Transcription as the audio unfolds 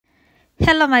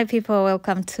Hello my people,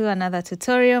 welcome to another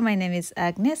tutorial. My name is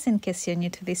Agnes in case you're new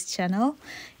to this channel.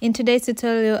 In today's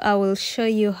tutorial I will show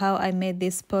you how I made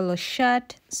this polo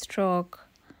shirt stroke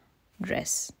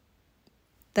dress.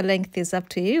 The length is up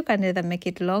to you. You can either make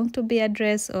it long to be a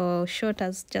dress or short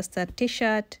as just a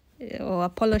t-shirt or a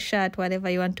polo shirt, whatever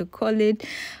you want to call it,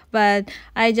 but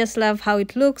I just love how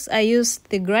it looks. I used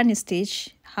the granny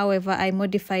stitch. However, I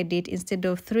modified it. Instead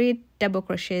of 3 double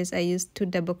crochets, I used 2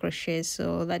 double crochets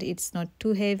so that it's not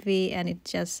too heavy and it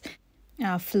just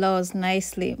flows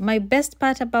nicely. My best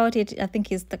part about it, I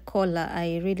think, is the collar.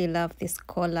 I really love this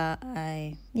collar.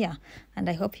 And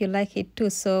I hope you like it too.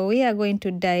 So we are going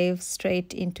to dive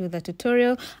straight into the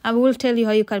tutorial. I will tell you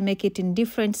how you can make it in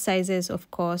different sizes. Of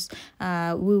course,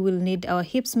 we will need our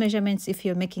hips measurements if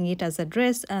you're making it as a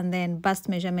dress, and then bust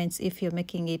measurements if you're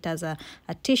making it as a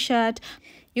t-shirt.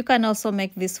 You can also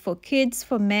make this for kids,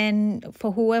 for men,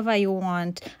 for whoever you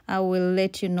want. I will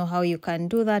let you know how you can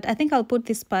do that. I think I'll put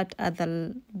this part at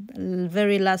the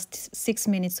very last 6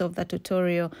 minutes of the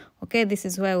tutorial. Okay, this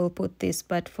is where I will put this.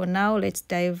 But for now, let's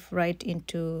dive right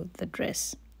into the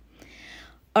dress.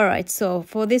 All right, so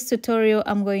for this tutorial,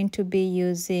 I'm going to be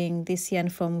using this yarn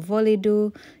from vide.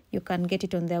 You can get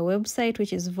it on their website,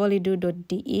 which is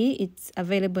vide.de. It's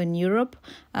available in Europe.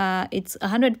 It's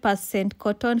 100%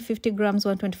 cotton, 50 grams,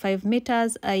 125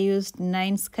 meters. I used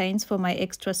 9 skeins for my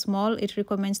extra small. It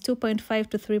recommends 2.5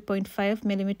 to 3.5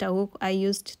 millimeter hook. I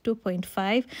used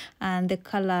 2.5 and the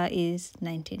color is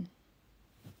 19.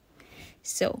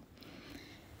 So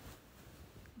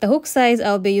the hook size,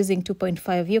 I'll be using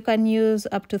 2.5. You can use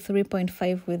up to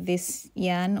 3.5 with this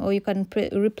yarn, or you can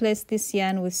replace this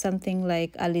yarn with something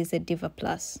like Alize Diva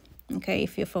Plus, okay,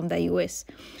 if you're from the US.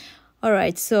 All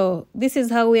right, so this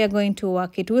is how we are going to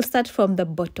work it. We'll start from the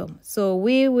bottom. So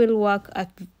we will work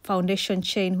at foundation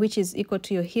chain, which is equal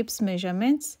to your hips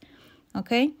measurements,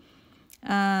 okay?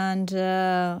 And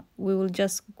we will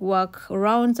just work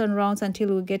rounds and rounds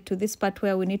until we get to this part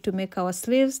where we need to make our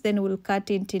sleeves. Then we'll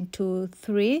cut it into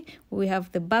 3. We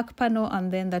have the back panel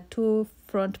and then the 2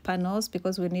 front panels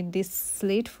because we need this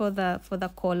slit for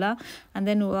the collar, and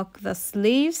then we'll work the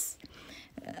sleeves,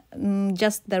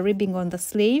 just the ribbing on the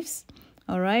sleeves.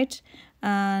 All right,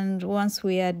 and once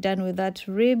we are done with that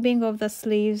ribbing of the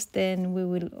sleeves, then we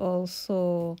will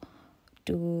also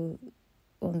do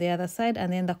on the other side,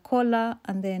 and then the collar,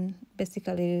 and then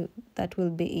basically that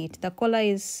will be it. The collar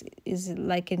is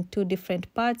like in 2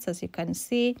 different parts. As you can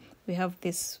see, we have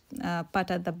this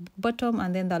part at the bottom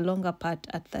and then the longer part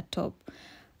at the top,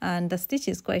 and the stitch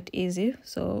is quite easy,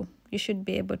 so you should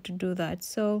be able to do that.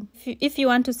 So if you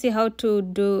want to see how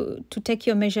to take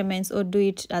your measurements or do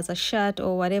it as a shirt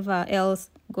or whatever else,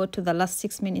 go to the last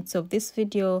 6 minutes of this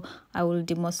video. I will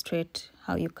demonstrate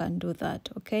how you can do that.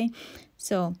 Okay,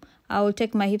 so I will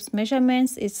take my hips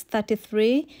measurements. It's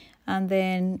 33 and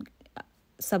then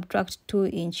subtract 2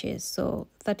 inches. So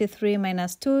 33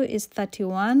 minus 2 is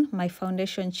 31. My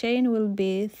foundation chain will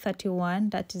be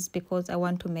 31. That is because I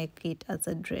want to make it as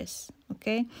a dress.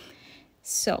 Okay,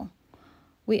 so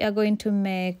we are going to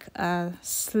make a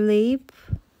slip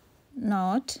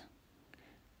knot,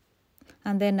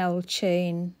 and then I will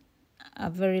chain a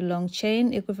very long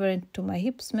chain equivalent to my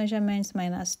hips measurements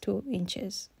minus 2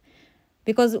 inches.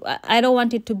 Because I don't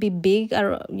want it to be big,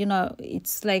 or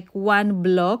it's like one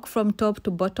block from top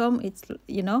to bottom. It's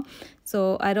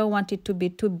so I don't want it to be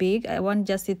too big. I want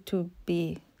just it to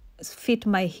be fit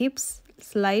my hips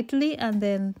slightly, and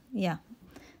then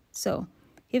so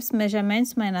hips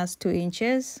measurements minus 2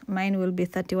 inches. Mine will be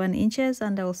 31 inches,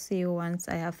 and I'll see you once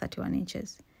I have 31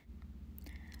 inches.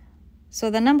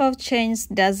 So the number of chains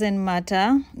doesn't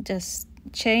matter. Just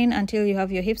chain until you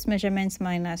have your hips measurements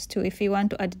minus 2. If you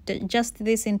want to adjust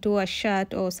this into a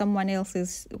shirt or someone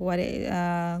else's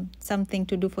something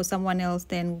to do for someone else,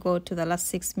 then go to the last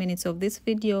 6 minutes of this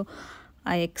video.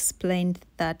 I explained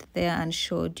that there and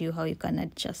showed you how you can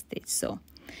adjust it. So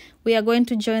we are going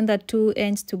to join the 2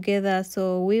 ends together.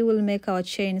 So we will make our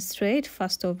chain straight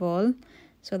first of all,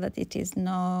 so that it is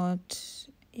not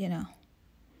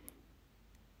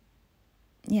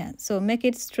so make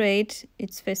it straight.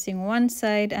 It's facing one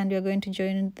side, and we're going to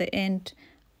join the end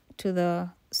to the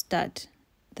start,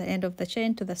 the end of the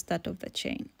chain to the start of the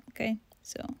chain. Okay,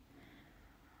 so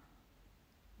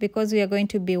because we are going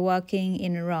to be working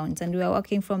in rounds and we are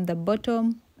working from the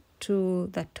bottom to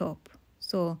the top,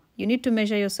 so you need to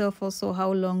measure yourself also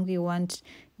how long you want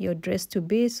your dress to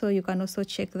be. So you can also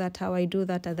check that, how I do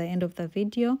that, at the end of the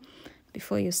video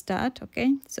before you start.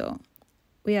 Okay, so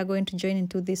we are going to join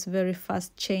into this very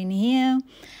first chain here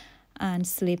and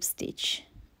slip stitch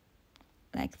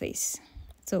like this.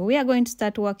 So we are going to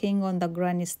start working on the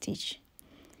granny stitch.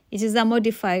 It is a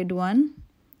modified one,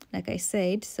 like I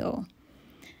said. So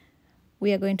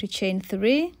we are going to chain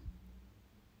 3,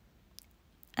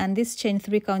 and this chain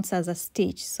 3 counts as a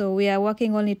stitch. So we are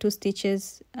working only 2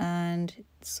 stitches, and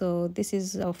so this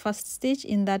is our first stitch.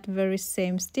 In that very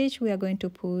same stitch, we are going to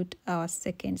put our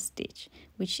second stitch,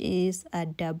 which is a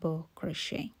double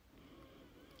crochet.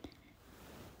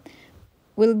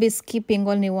 We'll be skipping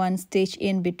only 1 stitch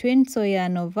in between, so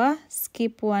yarn over,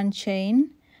 skip 1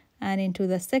 chain, and into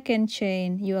the second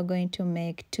chain you are going to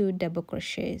make 2 double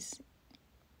crochets.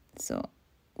 So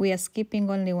we are skipping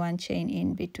only 1 chain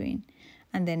in between,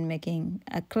 and then making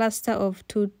a cluster of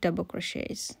 2 double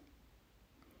crochets.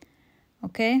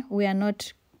 Okay, we are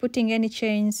not putting any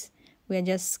chains, we are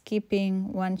just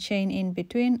skipping 1 chain in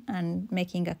between and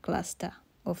making a cluster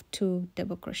of 2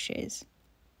 double crochets.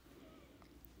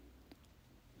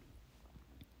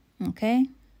 Okay,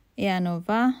 yarn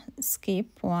over, skip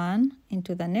 1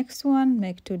 into the next one,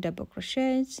 make 2 double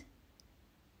crochets.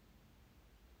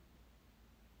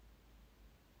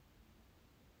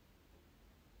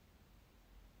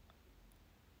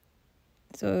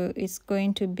 So it's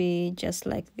going to be just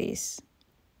like this.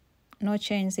 No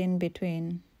chains in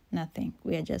between, nothing.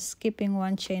 We are just skipping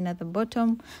 1 chain at the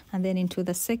bottom and then into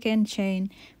the second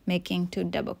chain, making 2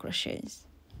 double crochets.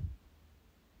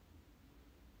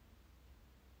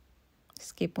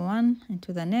 Skip 1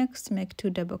 into the next, make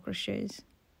 2 double crochets.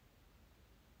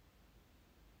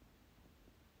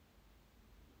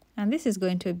 And this is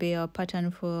going to be our pattern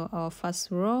for our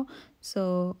first row.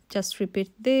 So just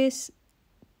repeat this,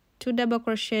 2 double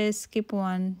crochets, skip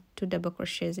 1, 2 double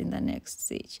crochets in the next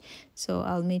stitch. So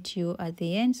I'll meet you at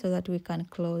the end so that we can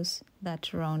close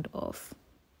that round off.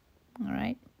 All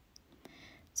right,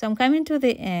 so I'm coming to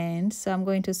the end, so I'm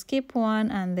going to skip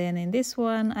 1, and then in this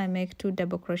one I make 2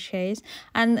 double crochets.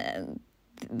 And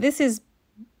this is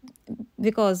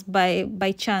because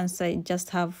by chance I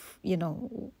just have, you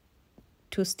know,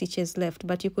 2 stitches left,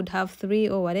 but you could have 3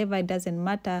 or whatever, it doesn't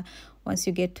matter. Once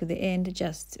you get to the end,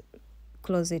 just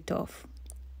close it off.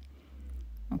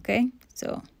 Okay,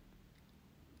 so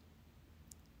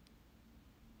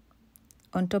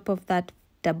on top of that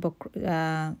double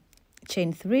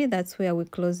chain 3, that's where we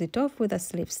close it off with a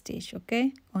slip stitch.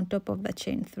 Okay, on top of the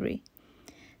chain 3.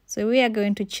 So we are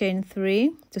going to chain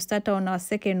 3 to start on our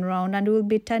second round, and we'll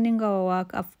be turning our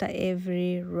work after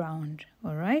every round.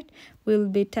 All right, we'll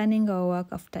be turning our work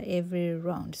after every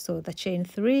round, so the chain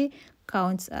 3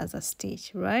 counts as a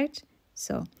stitch, right?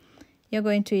 So you're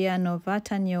going to yarn over,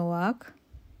 turn your work,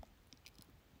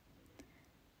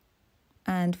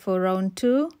 and for round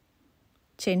 2,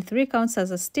 chain 3 counts as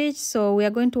a stitch. So we are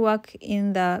going to work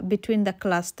in the between the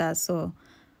clusters. So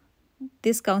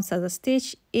this counts as a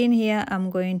stitch. In here, I'm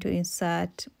going to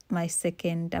insert my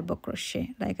second double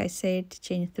crochet. Like I said,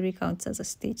 chain 3 counts as a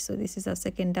stitch. So this is our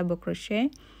second double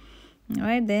crochet. All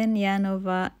right, then yarn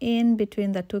over in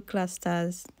between the 2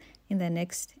 clusters. In the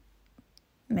next,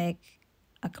 make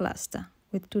a cluster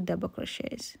with 2 double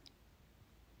crochets.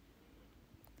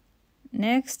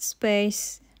 Next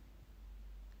space,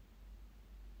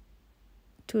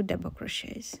 2 double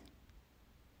crochets.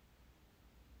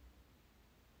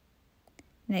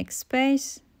 Next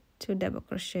space, 2 double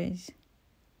crochets.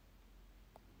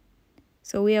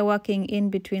 So we are working in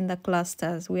between the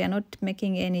clusters. We are not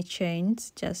making any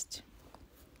chains, just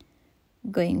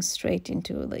going straight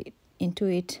into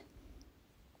it.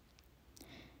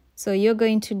 So you're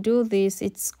going to do this.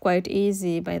 It's quite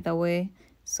easy, by the way.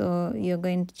 So you're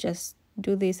going to just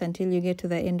do this until you get to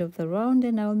the end of the round,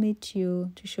 and I'll meet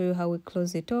you to show you how we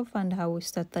close it off and how we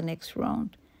start the next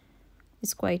round.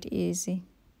 It's quite easy.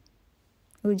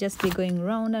 We'll just be going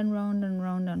round and round and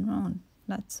round and round.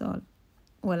 That's all.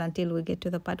 Well, until we get to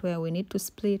the part where we need to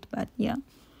split, but yeah.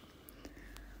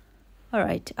 All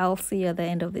right, I'll see you at the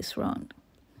end of this round.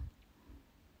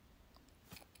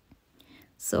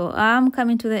 So I'm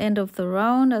coming to the end of the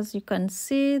round. As you can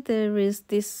see, there is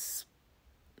this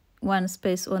 1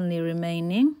 space only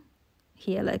remaining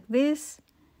here, like this,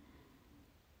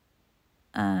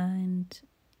 and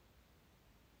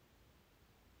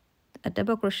a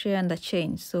double crochet and a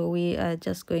chain. So we are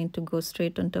just going to go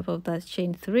straight on top of that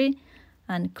chain 3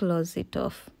 and close it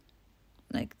off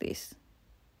like this.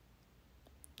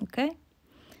 Okay,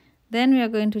 then we are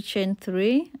going to chain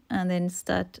 3 and then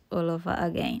start all over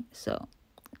again. So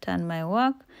turn my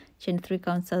work, chain 3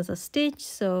 counts as a stitch,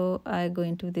 so I go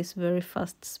into this very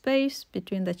first space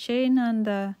between the chain and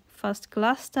the first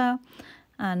cluster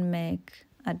and make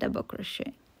a double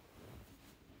crochet.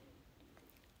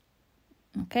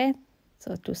 Okay,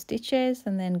 so 2 stitches,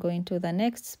 and then go into the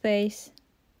next space,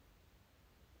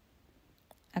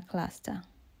 a cluster,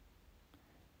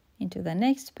 into the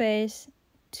next space,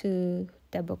 2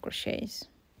 double crochets.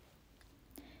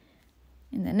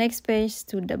 In the next space,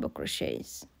 2 double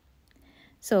crochets.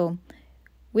 So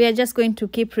we are just going to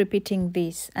keep repeating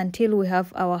this until we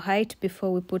have our height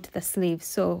before we put the sleeves.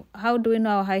 So how do we know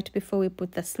our height before we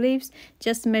put the sleeves?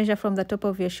 Just measure from the top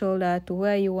of your shoulder to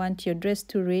where you want your dress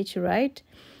to reach, right?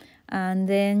 And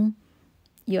then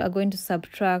you are going to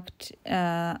subtract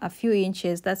a few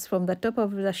inches. That's from the top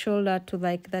of the shoulder to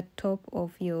like the top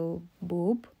of your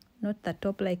boob. Not the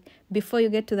top, like before you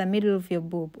get to the middle of your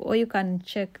boob. Or you can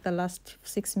check the last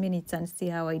 6 minutes and see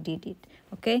how I did it,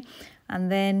 okay?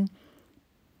 And then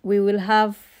we will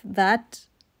have that,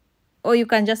 or you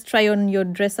can just try on your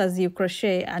dress as you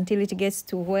crochet until it gets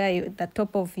to where the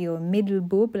top of your middle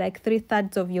boob, like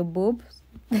 3/3 of your boob.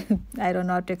 I don't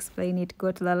know how to explain it.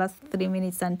 Go to the last 3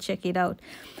 minutes and check it out,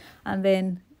 and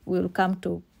then we'll come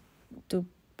to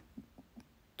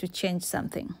change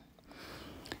something.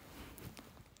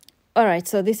 All right,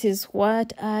 so this is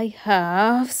what I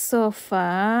have so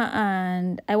far,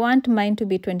 and I want mine to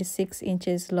be 26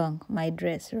 inches long, my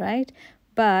dress, right?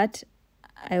 But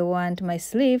I want my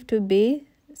sleeve to be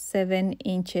 7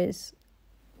 inches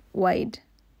wide,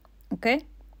 okay?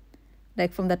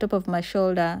 Like from the top of my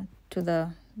shoulder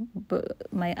to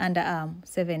my underarm,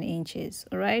 7 inches,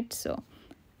 all right? So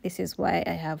this is why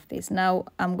I have this. Now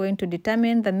I'm going to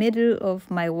determine the middle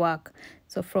of my work.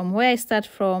 So from where I start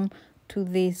from to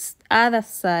this other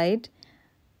side,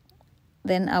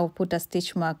 then I'll put a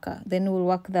stitch marker. Then we'll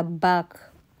work the back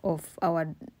of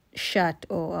our shirt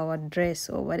or our dress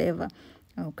or whatever,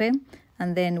 okay?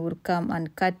 And then we'll come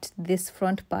and cut this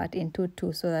front part into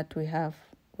 2 so that we have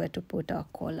where to put our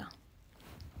collar.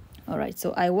 All right,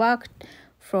 so I worked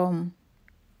from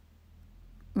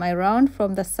my round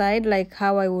from the side like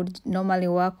how I would normally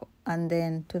work, and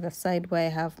then to the side where I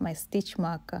have my stitch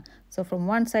marker. So from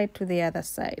one side to the other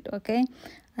side, okay?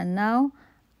 And now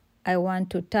I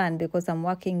want to turn because I'm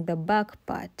working the back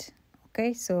part,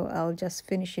 okay? So I'll just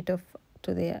finish it off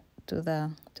to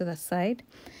the side.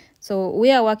 So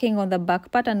we are working on the back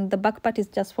part, and the back part is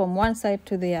just from one side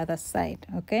to the other side,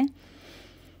 okay?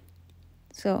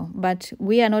 So but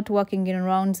we are not working in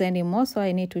rounds anymore, so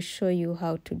I need to show you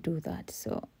how to do that.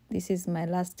 So this is my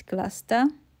last cluster,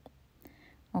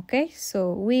 okay?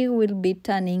 So we will be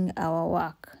turning our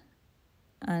work.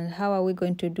 And how are we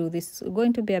going to do this? It's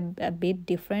going to be a bit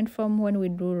different from when we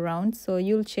do rounds. So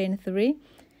you'll chain 3.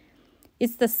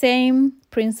 It's the same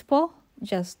principle,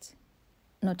 just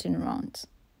not in rounds.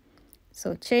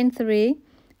 So chain 3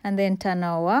 and then turn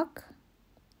our work.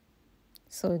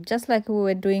 So just like we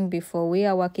were doing before, we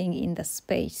are working in the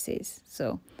spaces.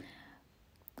 So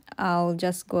I'll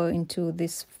just go into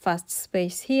this first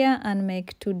space here and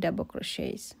make 2 double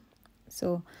crochets.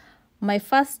 So my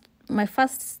first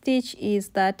stitch is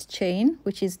that chain,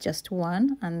 which is just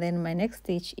 1, and then my next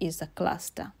stitch is a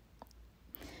cluster.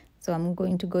 So I'm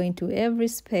going to go into every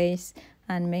space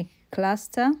and make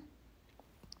cluster.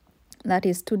 That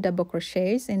is 2 double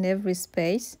crochets in every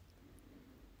space.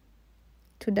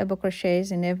 2 double crochets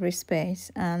in every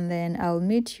space, and then I'll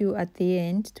meet you at the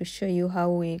end to show you how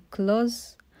we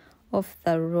close off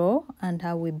the row and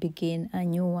how we begin a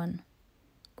new one,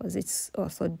 because it's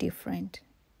also different,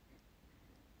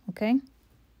 okay?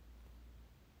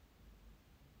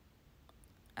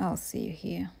 I'll see you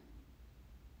here.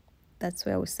 That's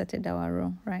where we started our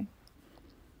row, right?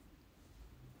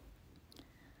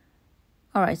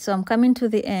 All right, so I'm coming to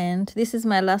the end. This is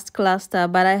my last cluster,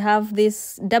 but I have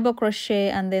this double crochet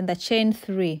and then the chain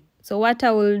 3. So what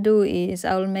I will do is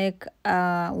I will make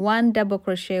 1 double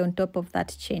crochet on top of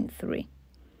that chain 3.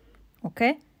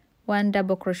 Okay, 1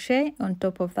 double crochet on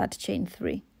top of that chain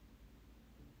 3.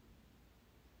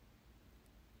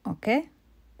 Okay,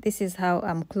 this is how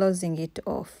I'm closing it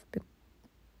off.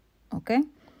 Okay,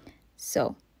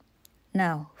 so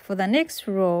now for the next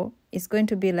row, it's going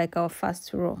to be like our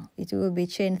first row. It will be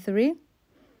chain 3,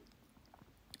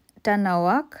 turn our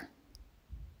work.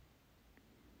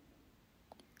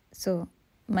 So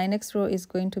my next row is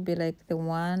going to be like the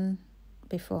one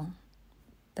before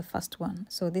the first one.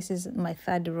 So this is my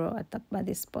 3rd row at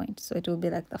this point. So it will be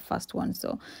like the first one.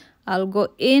 So I'll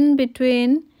go in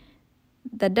between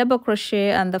the double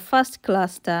crochet and the first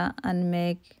cluster and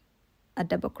make a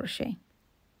double crochet.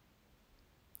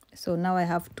 So now I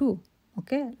have 2.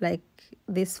 Okay, like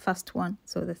this first one.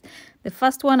 So the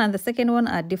first one and the second one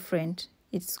are different.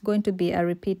 It's going to be a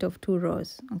repeat of 2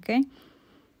 rows. Okay,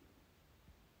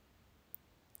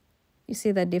 you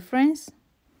see the difference?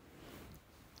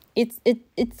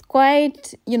 It's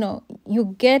quite, you know,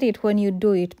 you get it when you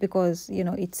do it, because you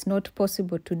know it's not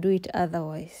possible to do it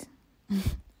otherwise.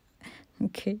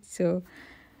 Okay, so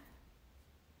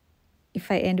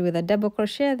if I end with a double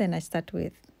crochet, then I start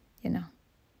with, you know,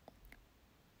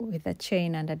 with a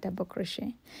chain and a double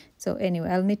crochet. So anyway,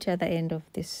 I'll meet you at the end of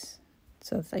this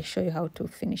so that I show you how to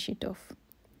finish it off.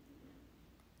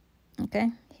 Okay,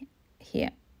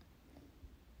 here.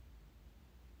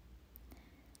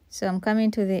 So I'm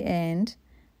coming to the end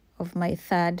of my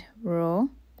third row,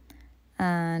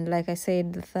 and like I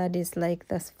said, the third is like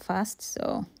the first.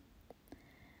 So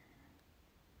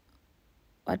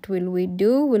what will we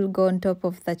do? We'll go on top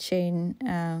of the chain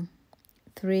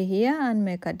 3 here and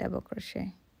make a double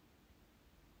crochet.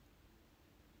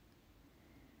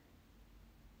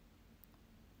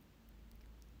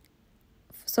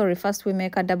 Sorry, first we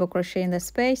make a double crochet in the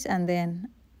space and then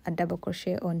a double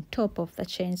crochet on top of the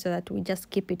chain, so that we just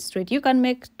keep it straight. You can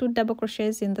make 2 double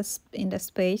crochets in the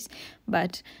space,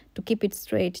 but to keep it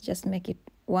straight, just make it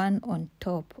 1 on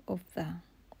top of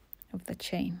the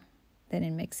chain. Then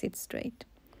it makes it straight.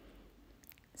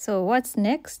 So what's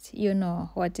next? You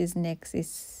know what is next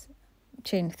is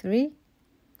chain 3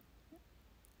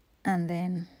 and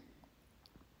then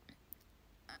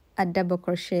a double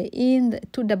crochet in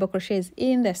 2 double crochets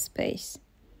in the space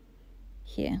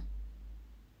here.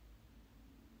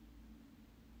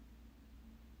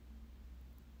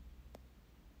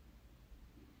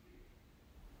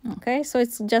 Okay, so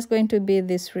it's just going to be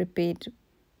this repeat,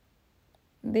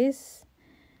 this,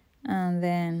 and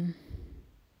then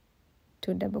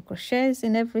 2 double crochets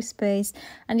in every space,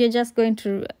 and you're just going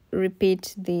to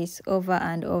repeat this over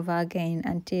and over again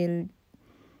until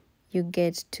you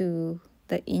get to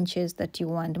the inches that you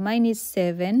want. Mine is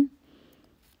 7.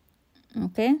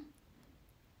 Okay,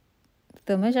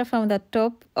 so measure from the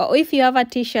top, or if you have a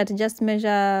t-shirt, just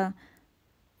measure,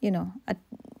 you know,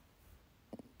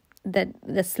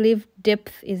 the sleeve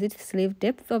depth. Is it sleeve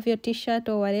depth of your t-shirt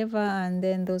or whatever, and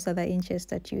then those are the inches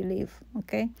that you leave.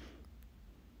 Okay,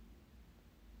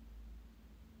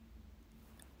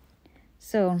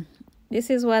 so this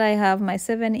is what I have, my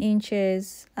 7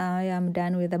 inches. I am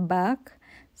done with the back.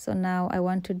 So now I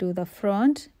want to do the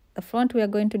front. The front we are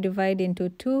going to divide into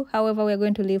 2. However, we are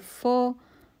going to leave 4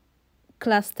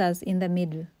 clusters in the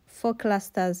middle. 4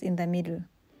 clusters in the middle.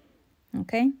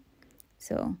 Okay,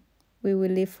 so we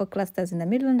will leave 4 clusters in the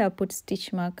middle, and I'll put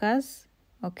stitch markers.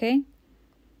 Okay,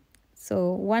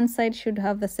 so one side should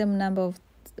have the same number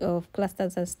of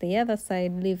clusters as the other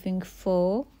side, leaving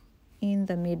 4 in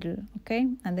the middle. Okay,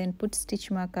 and then put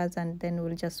stitch markers, and then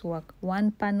we'll just work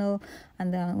 1 panel,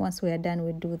 and then once we are done,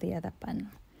 we'll do the other panel.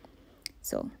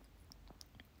 So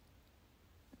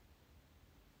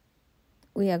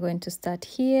we are going to start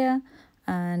here,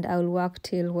 and I'll work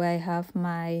till where I have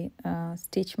my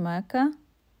stitch marker.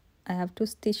 I have 2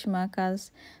 stitch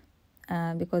markers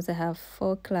because I have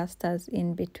 4 clusters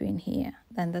in between here,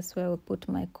 and that's where we'll put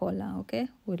my collar. Okay,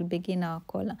 we'll begin our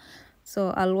collar.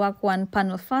 So I'll work 1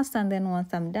 panel first, and then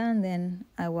once I'm done, then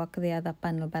I work the other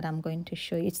panel, but I'm going to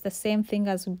show you. It's the same thing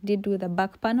as we did with the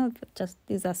back panel, just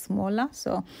these are smaller.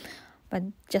 So, but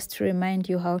just to remind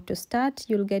you how to start,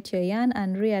 you'll get your yarn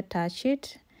and reattach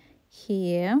it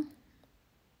here,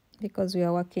 because we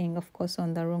are working, of course,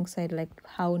 on the wrong side, like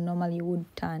how normally you would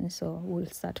turn. So we'll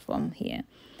start from here.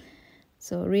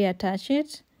 So reattach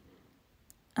it,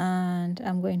 and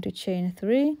I'm going to chain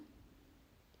 3,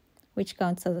 which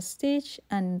counts as a stitch,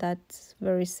 and that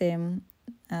very same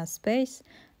space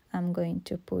I'm going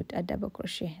to put a double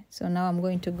crochet. So now I'm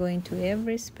going to go into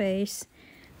every space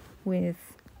with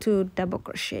 2 double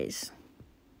crochets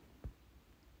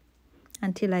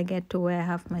until I get to where I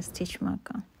have my stitch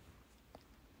marker.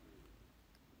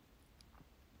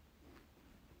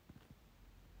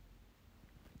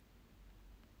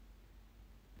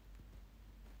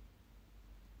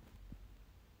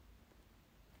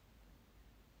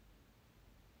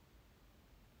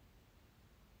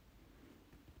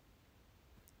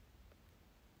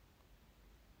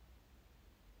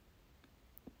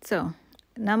 So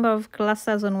number of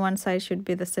clusters on one side should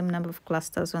be the same number of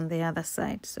clusters on the other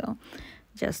side. So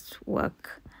just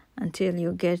work until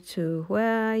you get to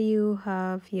where you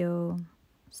have your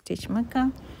stitch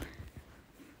marker,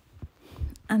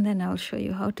 and then I'll show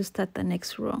you how to start the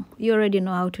next row. You already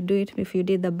know how to do it if you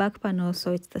did the back panel,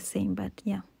 so it's the same, but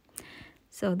yeah.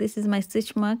 So this is my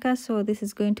stitch marker, so this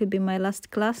is going to be my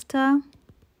last cluster,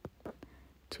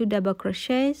 2 double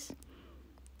crochets,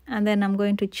 and then I'm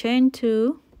going to chain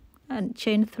 2 and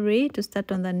chain 3 to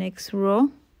start on the next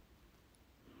row.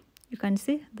 You can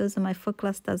see those are my 4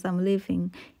 clusters I'm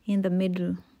leaving in the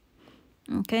middle.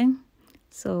 Okay,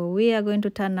 so we are going to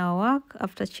turn our work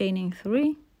after chaining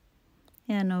 3,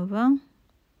 yarn over,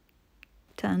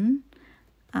 turn,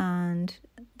 and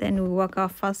then we work our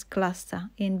first cluster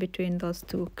in between those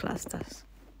 2 clusters.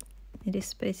 in this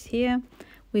space here,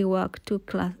 we work two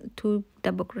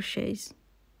double crochets.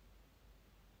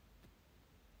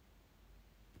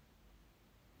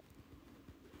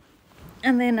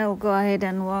 And then I'll go ahead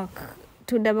and work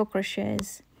 2 double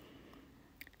crochets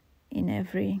in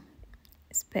every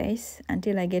space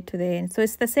until I get to the end. So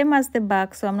it's the same as the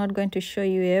back, so I'm not going to show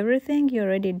you everything. You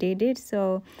already did it.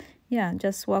 So yeah,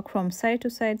 just work from side to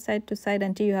side, side to side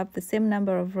until you have the same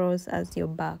number of rows as your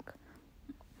back.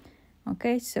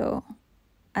 Okay, so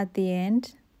at the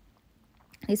end,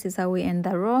 this is how we end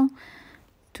the row.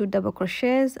 2 double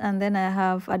crochets, and then I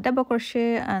have a double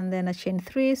crochet and then a chain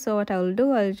 3. So what I'll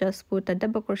do, I'll just put a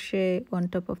double crochet on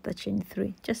top of the chain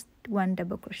 3, just 1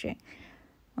 double crochet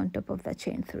on top of the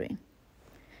chain 3,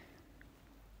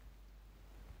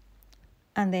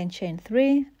 and then chain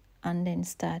 3, and then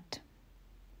start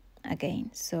again.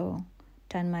 So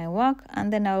turn my work,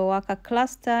 and then I'll work a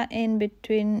cluster in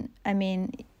between.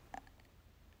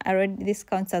 This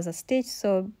counts as a stitch,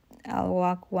 so I'll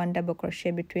work 1 double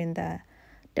crochet between the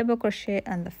double crochet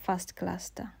and the first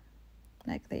cluster,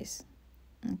 like this.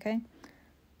 Okay,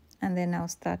 and then I'll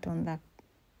start on the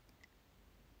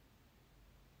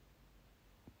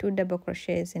 2 double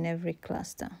crochets in every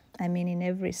cluster, in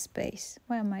every space.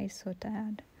 Why am I so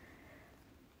tired?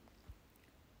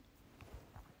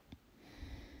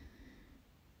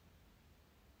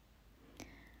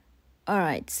 All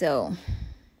right, so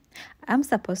I'm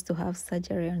supposed to have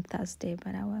surgery on Thursday,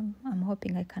 but I'm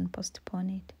hoping I can postpone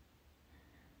it.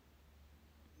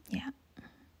 Yeah,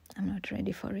 I'm not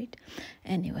ready for it.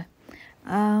 Anyway,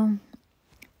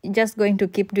 just going to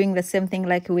keep doing the same thing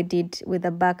like we did with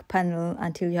the back panel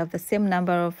until you have the same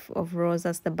number of rows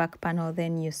as the back panel.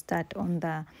 Then you start on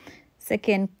the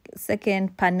second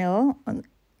panel,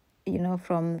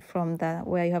 from the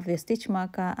where you have the stitch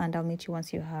marker, and I'll meet you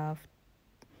once you have,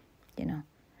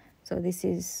 so this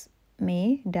is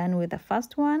me done with the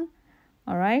first one.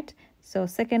 All right, so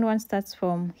second one starts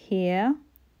from here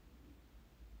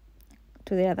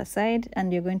to the other side,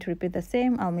 and you're going to repeat the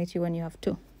same. I'll meet you when you have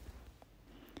 2.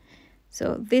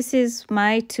 So this is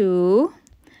my 2,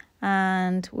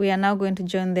 and we are now going to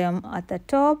join them at the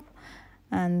top,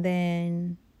 and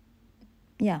then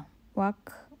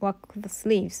work the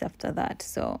sleeves after that.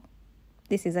 So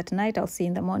this is at night. I'll see you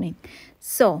in the morning.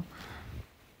 So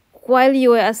while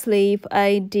you were asleep,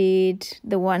 I did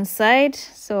the one side,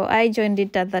 so I joined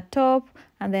it at the top,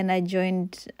 and then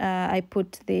I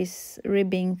put this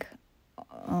ribbing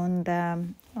on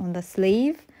the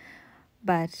sleeve,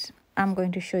 but I'm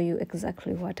going to show you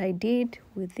exactly what I did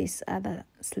with this other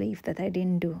sleeve that I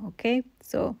didn't do. Okay,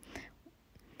 so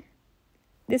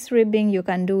this ribbing you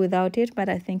can do without it, but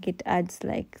I think it adds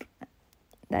like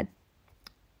that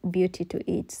beauty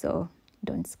to it, so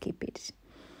don't skip it.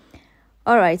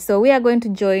 All right, so we are going to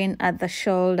join at the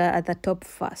shoulder at the top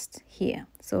first here.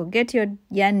 So get your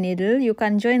yarn needle. You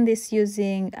can join this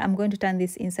using, I'm going to turn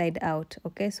this inside out,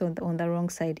 okay, so on the wrong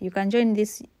side. You can join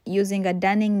this using a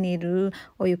darning needle,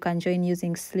 or you can join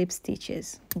using slip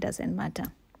stitches. It doesn't matter,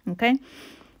 okay?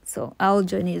 So I'll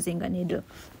join using a needle.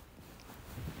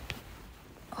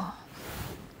 Oh.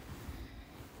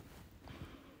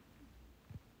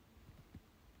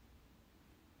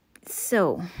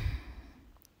 So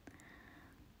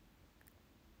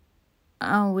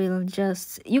I will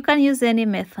you can use any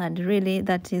method really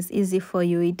that is easy for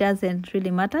you. It doesn't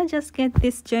really matter. Just get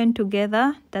this joined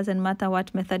together. Doesn't matter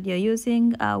what method you're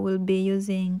using. I will be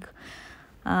using,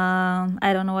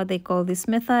 I don't know what they call this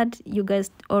method. You guys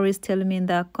always tell me in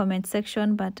the comment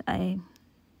section, but I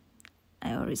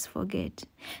always forget.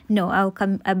 No, I'll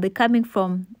be coming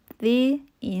from the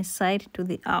inside to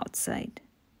the outside.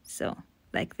 So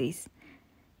like this.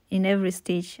 In every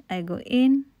stitch, I go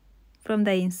in from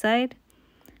the inside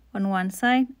on one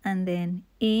side, and then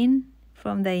in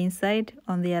from the inside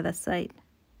on the other side.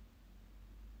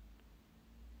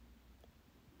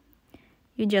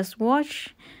 You just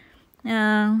watch.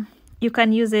 You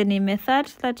can use any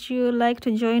method that you like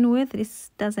to join with.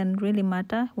 This doesn't really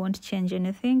matter, won't change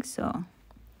anything. So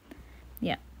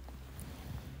yeah,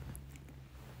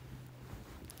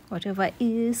 whatever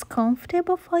is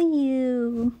comfortable for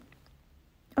you.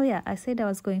 Oh yeah, I said I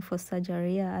was going for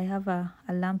surgery. Yeah, I have a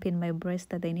lump in my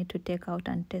breast that they need to take out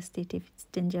and test it if it's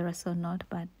dangerous or not,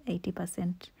 but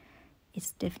 80%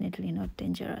 it's definitely not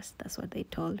dangerous. That's what they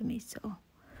told me, so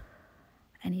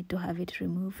I need to have it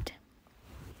removed.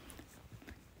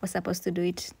 I was supposed to do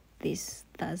it this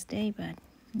Thursday, but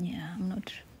yeah, I'm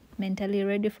not mentally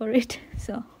ready for it,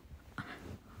 so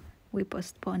we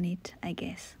postpone it, I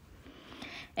guess.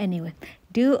 Anyway,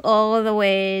 do all the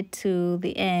way to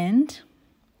the end.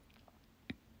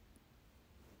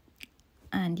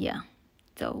 And yeah,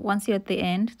 So once you're at the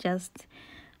end, just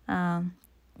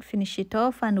finish it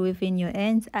off and weave in your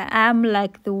ends. I am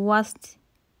like the worst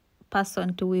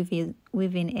person to weave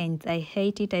in ends. I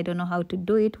hate it. I don't know how to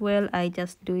do it well. I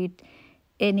just do it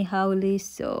anyhowly.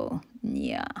 So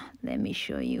yeah, let me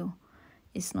show you.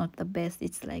 It's not the best,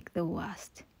 it's like the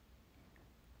worst,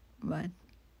 but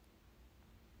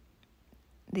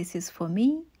this is for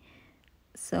me,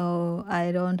 so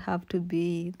I don't have to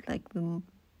be like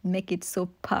make it so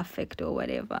perfect or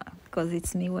whatever, because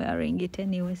it's me wearing it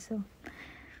anyway. So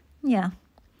yeah,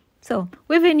 so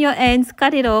weave in your ends,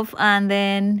 cut it off, and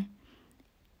then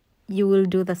you will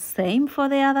do the same for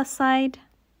the other side,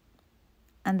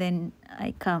 and then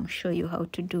I come show you how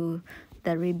to do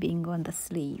the ribbing on the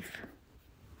sleeve.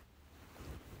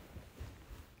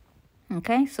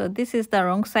 Okay, so this is the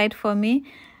wrong side for me,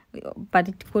 but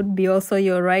it could be also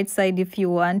your right side if you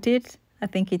want it. I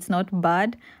think it's not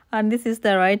bad. And this is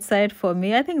the right side for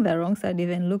me. I think the wrong side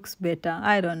even looks better.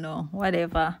 I don't know,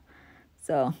 whatever.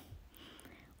 So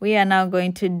we are now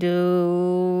going to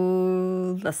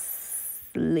do the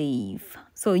sleeve.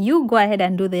 So you go ahead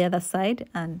and do the other side,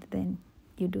 and then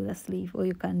you do the sleeve, or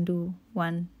you can do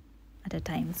one at a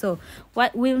time. So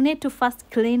what we'll need to first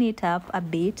clean it up a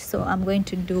bit. So I'm going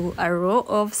to do a row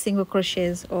of single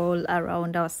crochets all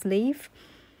around our sleeve.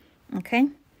 Okay,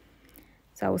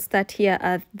 so I'll start here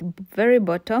at the very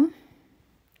bottom,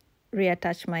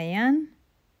 reattach my yarn,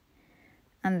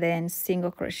 and then single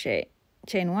crochet,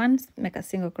 chain one, make a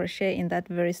single crochet in that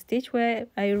very stitch where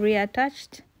I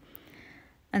reattached.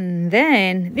 And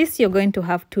then this you're going to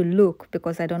have to look,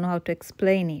 because I don't know how to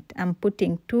explain it. I'm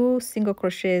putting 2 single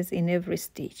crochets in every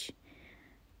stitch,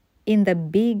 in the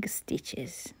big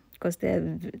stitches, because there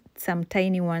are some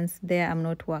tiny ones there I'm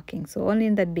not working. So only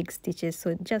in the big stitches.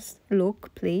 So just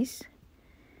look, please.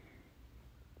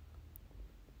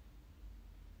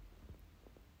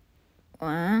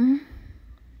 One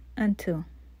and two.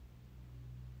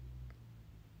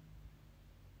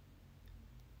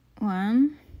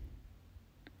 One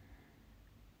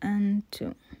and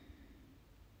two.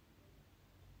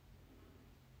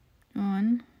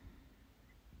 One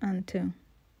and two.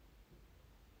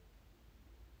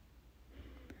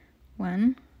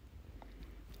 One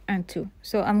and two.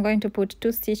 So I'm going to put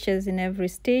 2 stitches in every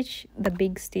stitch, the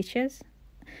big stitches,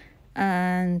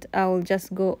 and I will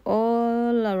just go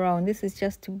all around. This is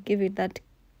just to give it that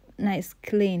nice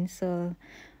clean, so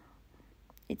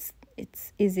it's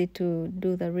easy to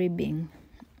do the ribbing.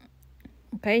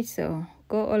 Okay, so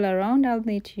go all around. I'll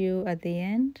meet you at the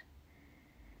end,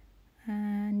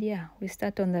 and yeah, we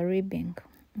start on the ribbing.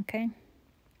 Okay,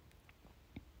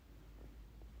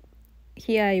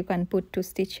 here you can put 2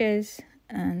 stitches,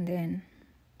 and then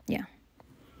yeah.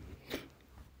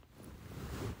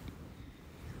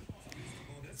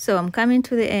 So I'm coming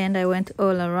to the end. I went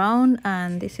all around,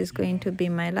 and this is going to be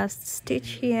my last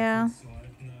stitch here.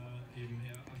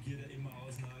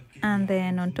 And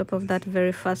then on top of that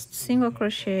very first single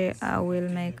crochet, I will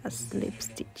make a slip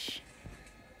stitch.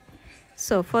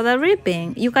 So for the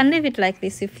ribbing, you can leave it like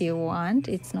this if you want.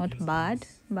 It's not bad,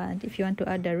 but if you want to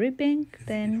add a ribbing,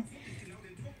 then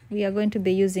we are going to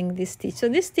be using this stitch. So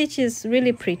this stitch is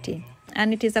really pretty,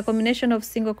 and it is a combination of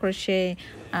single crochet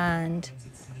and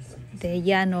the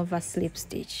yarn over slip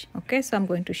stitch. Okay, so I'm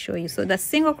going to show you. So the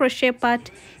single crochet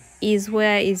part is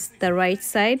where is the right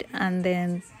side, and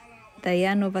then the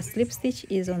yarn over slip stitch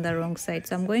is on the wrong side.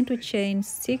 So I'm going to chain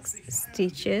 6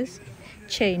 stitches,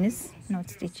 chains, not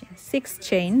stitches, 6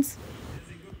 chains.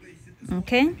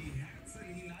 Okay,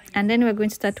 and then we're going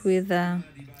to start with a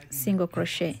single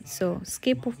crochet. So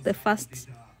skip the first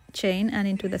chain, and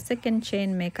into the second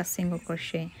chain make a single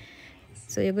crochet.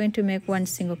 So you're going to make 1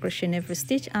 single crochet in every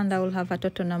stitch, and I will have a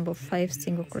total number of 5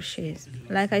 single crochets.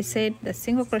 Like I said, the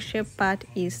single crochet part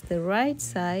is the right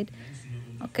side.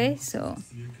 Okay, so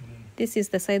this is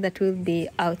the side that will be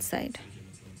outside.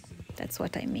 That's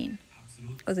what I mean,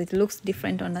 because it looks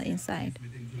different on the inside.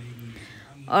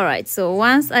 All right, so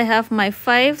once I have my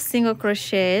 5 single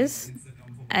crochets,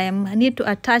 I need to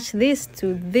attach this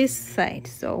to this side.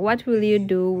 So what will you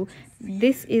do?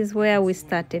 This is where we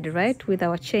started, right, with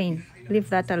our chain. Leave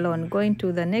that alone. Go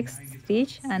into the next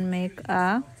stitch and make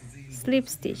a slip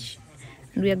stitch.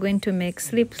 And we are going to make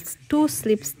 2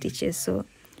 slip stitches. So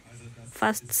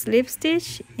first slip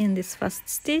stitch in this first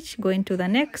stitch, go into the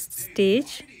next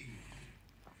stitch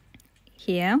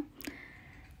here,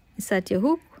 insert your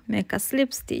hook, make a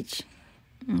slip stitch.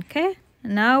 Okay,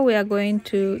 now we are going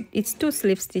to, it's 2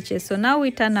 slip stitches. So now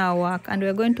we turn our work, and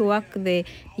we're going to work the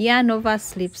yarn over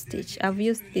slip stitch. I've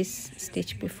used this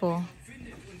stitch before,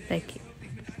 like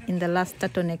in the last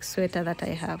turtleneck sweater that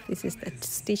I have. This is the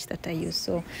stitch that I use.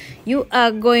 So we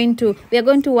are going to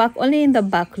work only in the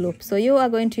back loop. So you are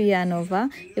going to yarn over.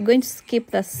 You're going to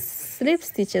skip the slip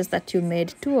stitches that you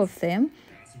made, 2 of them.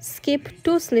 Skip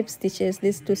 2 slip stitches,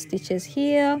 these 2 stitches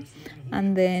here,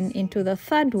 and then into the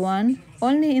third one,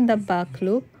 only in the back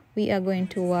loop, we are going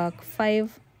to work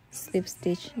 5 slip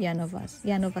stitch yarn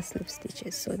over slip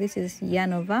stitches. So this is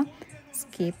yarn over,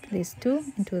 skip these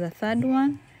 2 into the third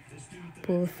one,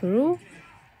 pull through,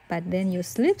 but then you're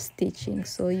slip stitching,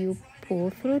 so you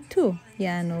pull through 2,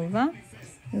 yarn over,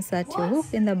 insert your hook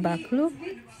in the back loop,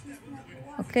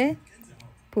 okay,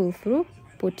 pull through,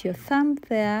 put your thumb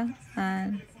there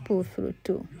and pull through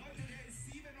 2.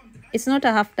 It's not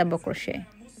a half double crochet,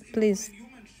 please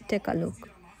take a look.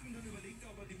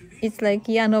 It's like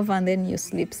yarn over and then you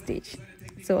slip stitch,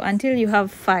 so until you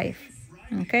have 5,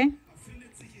 okay.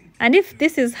 And if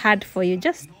this is hard for you,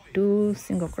 just do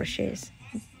single crochets.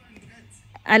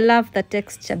 I love the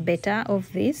texture better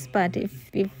of this, but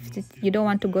if you don't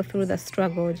want to go through the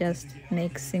struggle, just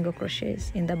make single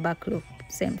crochets in the back loop.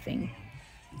 Same thing,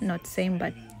 not same,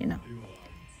 but you know.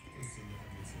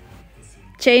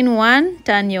 Chain 1,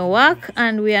 turn your work,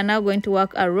 and we are now going to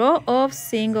work a row of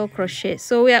single crochets.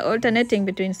 So we are alternating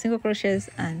between single crochets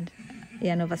and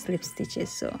yarn over slip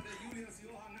stitches. So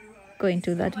go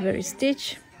into that very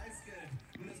stitch,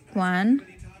 1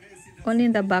 only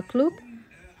in the back loop,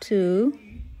 2,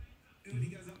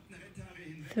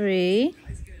 3,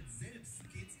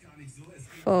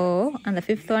 4, and the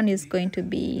 5th one is going to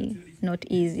be not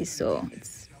easy, so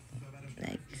it's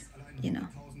like, you know,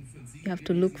 you have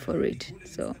to look for it.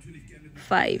 So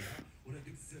 5,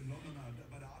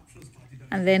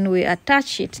 and then we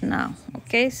attach it now.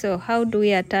 Okay, so how do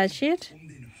we attach it?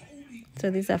 So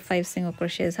these are 5 single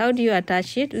crochets. How do you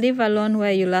attach it? Leave alone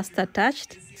where you last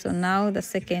attached. So now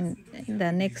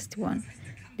the next one,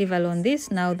 leave alone this.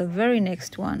 Now the very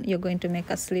next one, you're going to make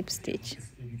a slip stitch.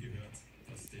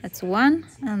 That's 1,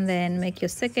 and then make your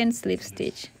second slip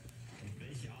stitch.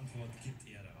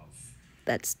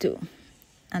 That's 2.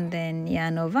 And then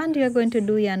yarn over, and you're going to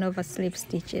do yarn over slip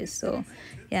stitches. So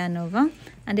yarn over,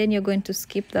 and then you're going to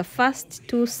skip the first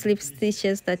 2 slip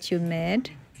stitches that you made,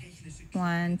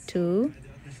 1, 2,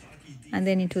 and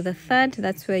then into the third,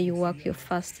 that's where you work your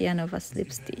first yarn over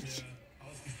slip stitch,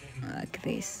 like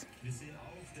this.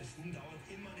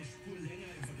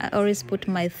 I always put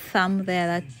my thumb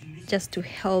there, just to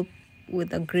help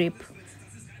with the grip,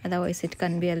 otherwise it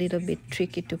can be a little bit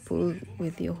tricky to pull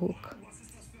with your hook,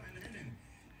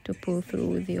 to pull through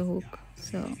with your hook.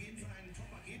 So,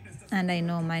 and I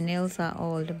know my nails are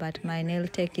old, but my nail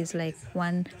tech is like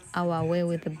 1 hour away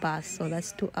with the bus, so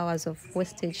that's 2 hours of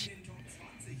wastage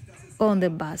on the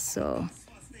bus. So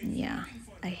yeah,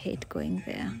 I hate going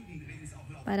there,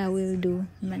 but I will do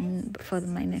for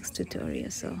my next tutorial,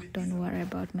 so don't worry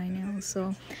about my nails.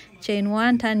 So chain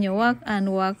 1, turn your work,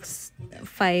 and work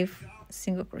 5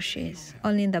 single crochets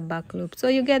only in the back loop, so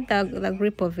you get the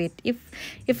grip of it.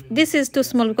 If this is too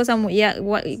small, because I'm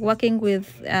working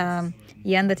with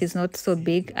yarn that is not so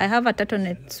big, I have a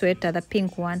turtleneck sweater, the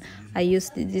pink one, I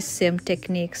used this same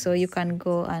technique, so you can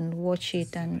go and watch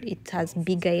it, and it has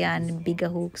bigger yarn, bigger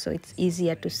hook, so it's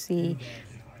easier to see.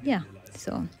 Yeah,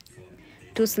 so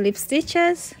 2 slip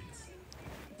stitches,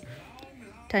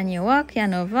 turn your work,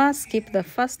 yarn over, skip the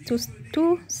first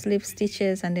two slip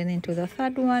stitches, and then into the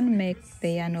third one make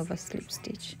the yarn over slip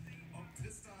stitch.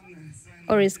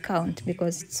 Always count,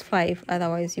 because it's 5,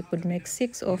 otherwise you could make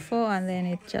 6 or 4 and then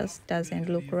it just doesn't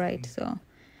look right, so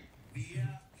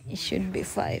it should be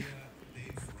 5.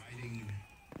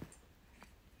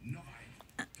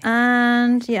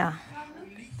 And yeah,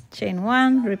 chain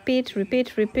 1, repeat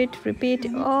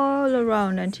all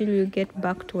around until you get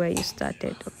back to where you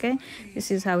started. Okay, this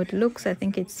is how it looks. I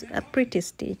think it's a pretty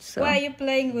stitch. So why are you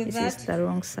playing with that? This is the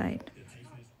wrong side.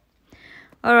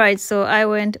 All right, so I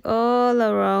went all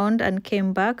around and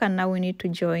came back, and now we need to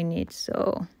join it.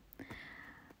 So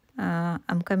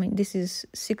I'm coming, this is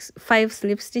 5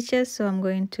 slip stitches, so I'm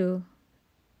going to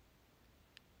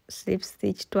slip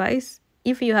stitch twice.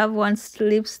 If you have 1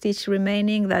 slip stitch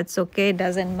remaining, that's okay,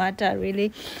 doesn't matter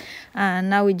really. And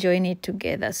now we join it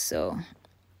together. So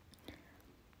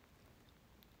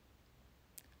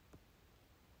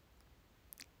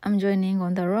I'm joining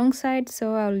on the wrong side,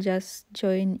 so I'll just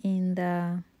join in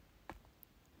the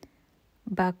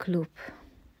back loop.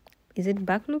 Is it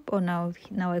back loop, or now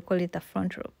I call it the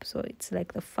front loop? So it's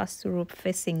like the first loop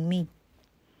facing me.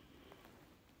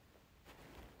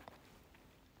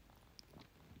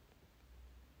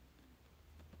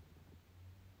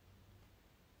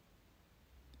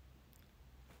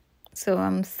 So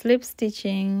I'm slip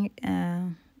stitching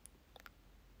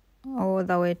all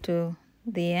the way to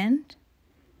the end.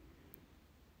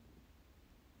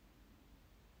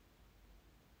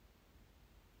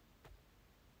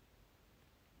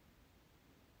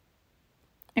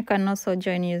 You can also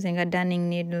join using a darning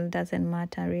needle, doesn't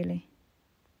matter really.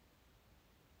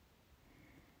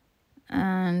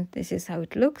 And this is how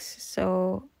it looks.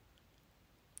 So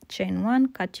chain 1,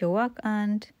 cut your work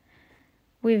and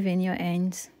weave in your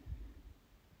ends.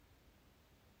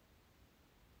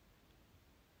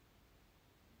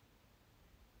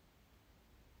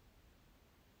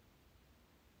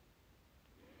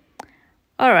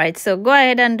 All right, so go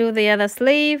ahead and do the other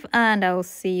sleeve and I'll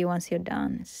see you once you're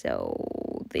done.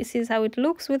 So this is how it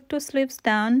looks with 2 sleeves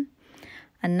done.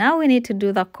 And now we need to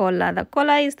do the collar. The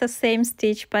collar is the same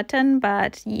stitch pattern,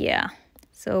 but yeah.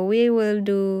 So we will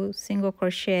do single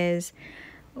crochets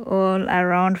all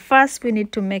around. First, we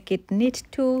need to make it knit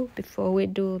 2 before we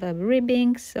do the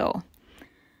ribbing. So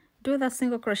do the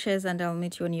single crochets and I'll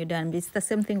meet you when you're done. It's the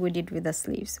same thing we did with the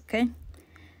sleeves, okay?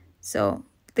 So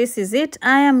this is it.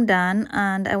 I am done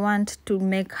and I want to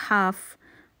make half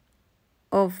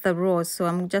of the rows. So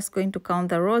I'm just going to count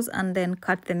the rows and then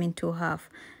cut them into half.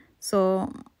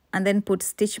 So, and then put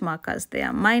stitch markers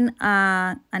there. Mine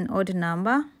are an odd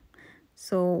number.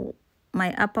 So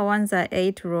my upper ones are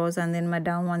 8 rows and then my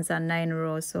down ones are 9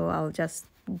 rows. So I'll just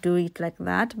do it like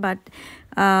that. But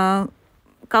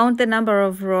count the number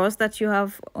of rows that you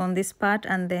have on this part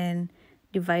and then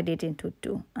divide it into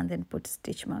 2 and then put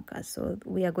stitch markers. So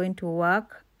we are going to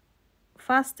work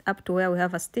first up to where we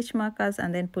have a stitch markers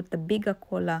and then put the bigger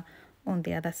collar on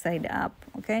the other side up,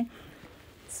 okay?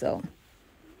 So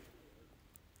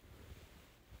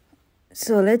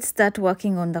let's start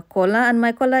working on the collar, and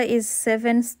my collar is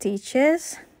 7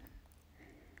 stitches.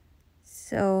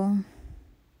 So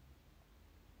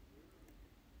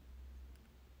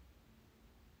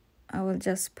I will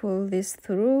just pull this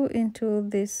through into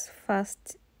this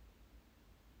first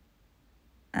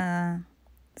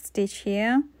stitch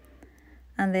here,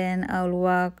 and then I'll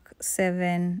work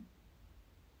 7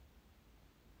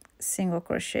 single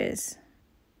crochets.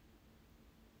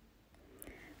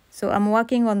 So I'm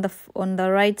working on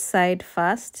the right side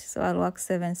first, so I'll work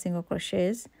 7 single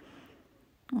crochets.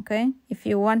 Okay, if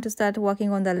you want to start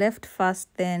working on the left first,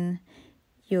 then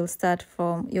you'll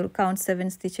count 7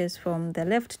 stitches from the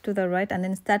left to the right and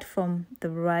then start from the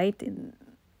right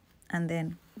and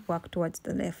then work towards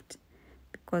the left,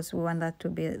 because we want that to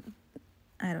be,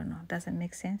 I don't know, doesn't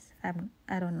make sense.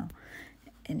 I don't know.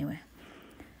 Anyway,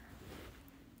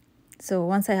 so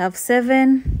once I have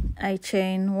 7, I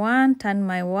chain 1, turn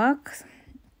my work.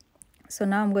 So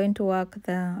now I'm going to work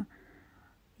the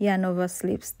yarn over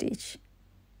slip stitch,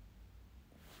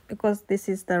 because this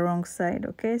is the wrong side.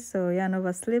 Okay, so yarn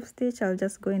over slip stitch, I'll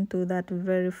just go into that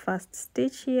very first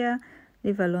stitch here,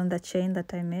 leave alone the chain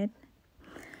that I made,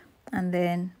 and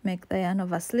then make the yarn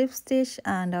over slip stitch,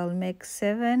 and I'll make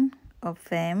 7 of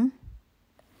them.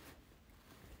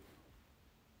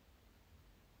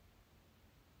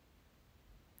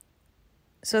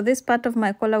 So this part of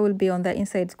my collar will be on the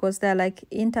inside because they're like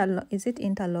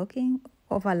interlocking,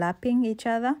 overlapping each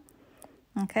other.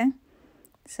 Okay,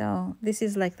 so this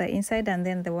is like the inside, and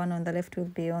then the one on the left will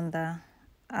be on the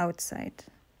outside.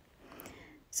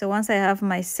 So once I have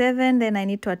my 7, then I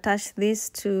need to attach this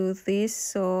to this.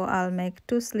 So I'll make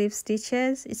 2 sleeve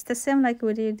stitches. It's the same like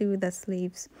we did with the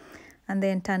sleeves, and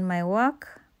then turn my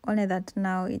work, only that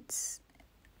now it's,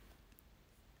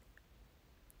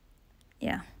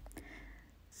 yeah.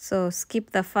 So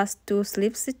skip the first 2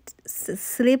 slip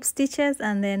stitches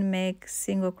and then make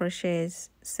single crochets,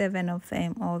 7 of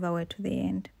them all the way to the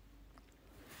end.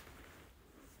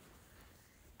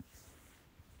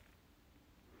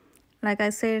 Like I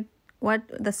said, what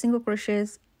the single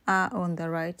crochets are on the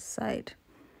right side,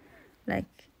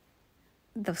 like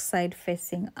the side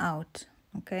facing out,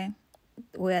 okay,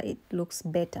 where it looks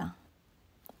better.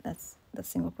 That's the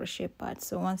single crochet part.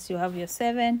 So once you have your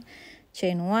 7,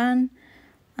 chain 1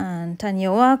 and turn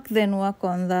your work, then work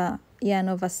on the yarn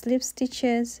over slip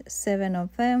stitches, 7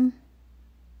 of them.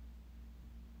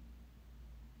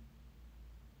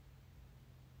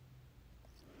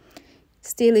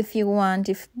 Still, if you want,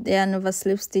 if the yarn over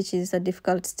slip stitch is a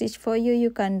difficult stitch for you, you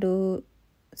can do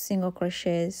single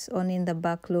crochets only in the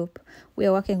back loop. We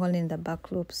are working only in the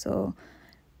back loop, so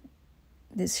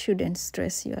this shouldn't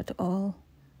stress you at all.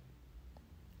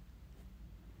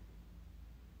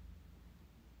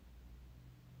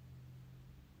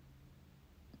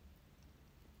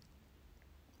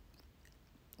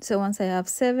 So once I have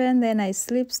 7, then I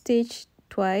slip stitch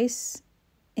twice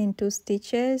in 2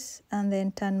 stitches and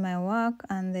then turn my work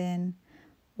and then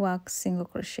work single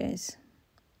crochets.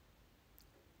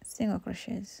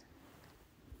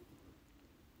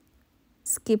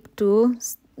 skip 2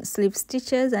 slip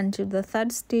stitches until the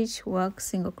 3rd stitch, work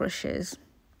single crochets,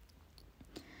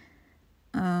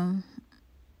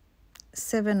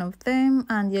 7 of them,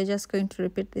 and you're just going to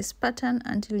repeat this pattern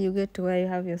until you get to where you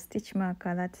have your stitch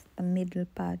marker. That's the middle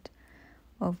part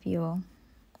of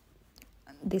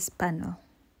this panel,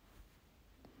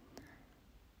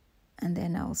 and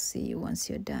then I'll see you once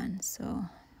you're done. So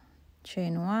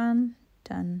chain 1,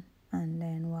 turn, and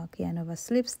then work yarn over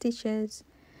slip stitches,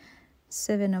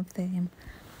 7 of them,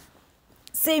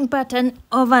 same pattern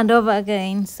over and over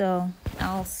again. So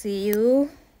I'll see you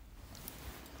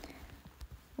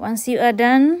once you are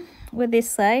done with this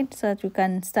side, so that we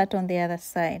can start on the other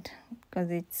side, because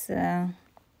it's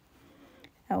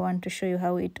I want to show you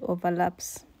how it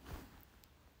overlaps.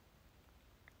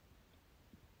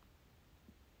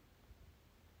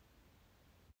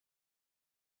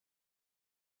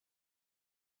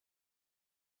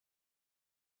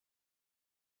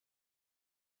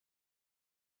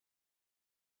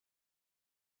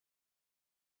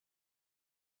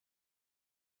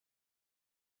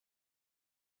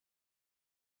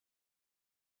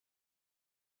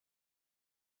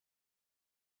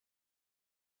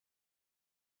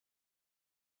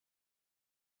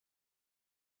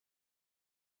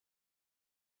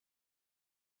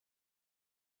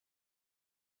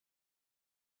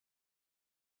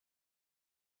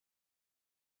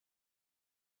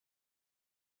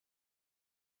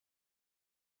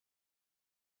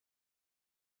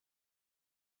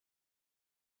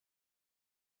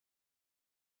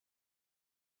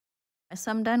 So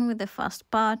I'm done with the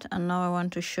first part, and now I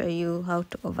want to show you how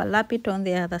to overlap it on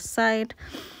the other side.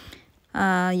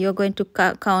 You're going to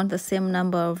count the same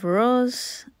number of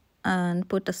rows and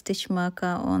put a stitch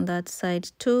marker on that side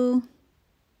too.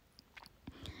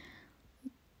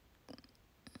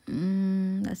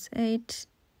 That's 8.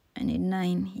 I need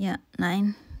 9. Yeah,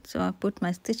 9. So I put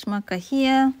my stitch marker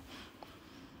here.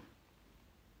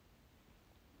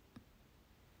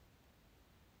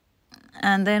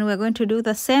 And then we're going to do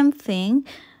the same thing,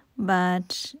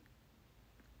 but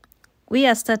we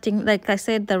are starting, like I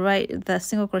said, the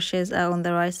single crochets are on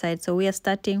the right side, so we are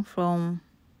starting from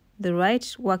the right,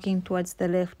 working towards the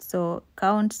left. So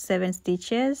count 7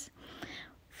 stitches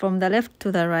from the left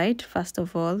to the right first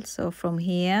of all. So from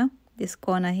here, this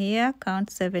corner here, count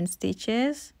 7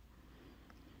 stitches.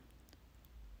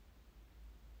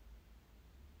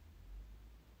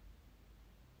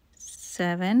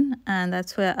 And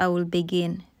that's where I will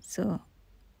begin. So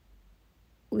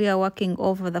we are working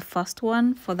over the first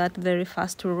one for that very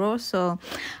first row. So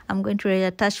I'm going to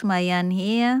reattach my yarn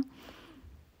here.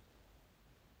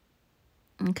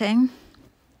 Okay.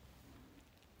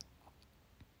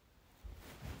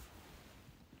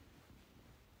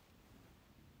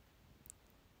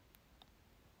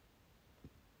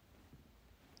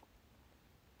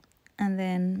 And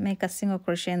then make a single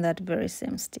crochet in that very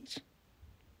same stitch.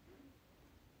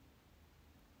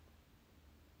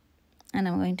 And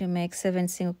I'm going to make 7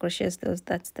 single crochets.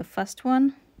 That's the first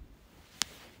one.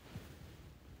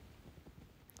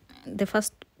 The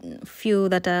first few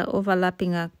that are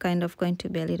overlapping are kind of going to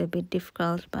be a little bit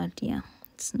difficult, but yeah,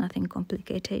 it's nothing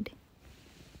complicated.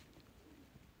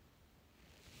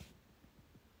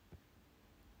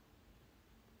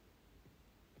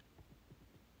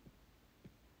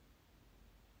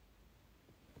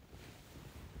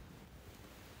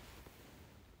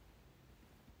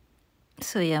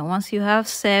 So yeah, once you have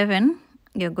 7,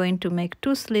 you're going to make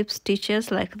 2 slip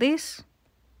stitches like this.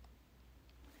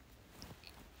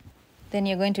 Then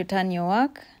you're going to turn your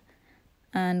work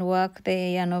and work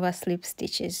the yarn over slip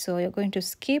stitches. So you're going to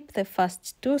skip the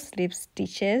first 2 slip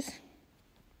stitches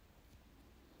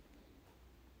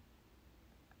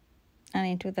and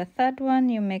into the 3rd one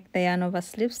you make the yarn over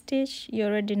slip stitch. You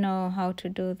already know how to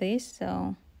do this,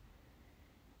 so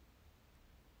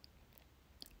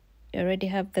you already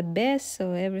have the base,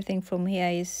 so everything from here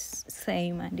is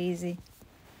same and easy.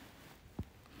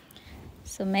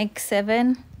 So make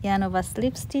 7 yarn over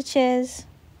slip stitches.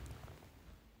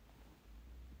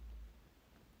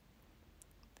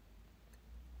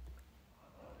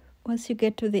 Once you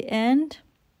get to the end,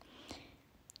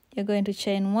 you're going to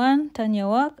chain 1, turn your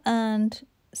work, and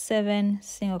 7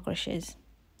 single crochets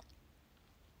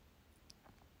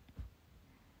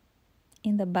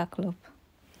in the back loop.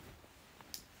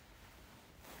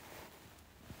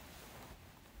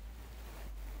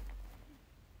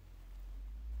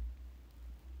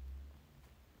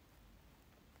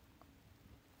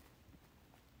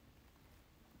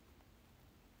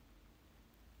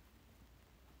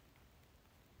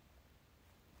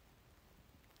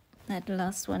 That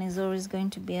last one is always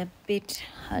going to be a bit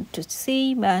hard to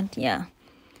see, but yeah.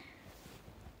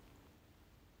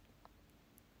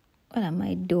 What am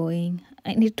I doing?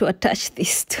 I need to attach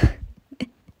this to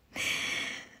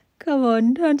come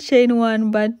on, don't chain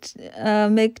one, but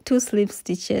make 2 slip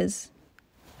stitches.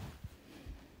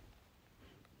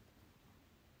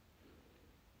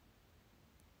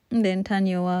 And then turn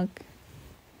your work.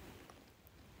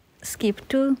 Skip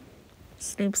 2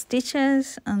 slip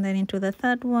stitches, and then into the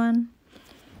third one,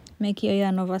 make your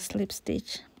yarn over slip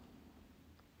stitch.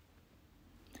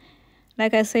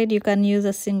 Like I said, you can use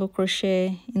a single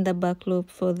crochet in the back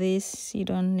loop for this. You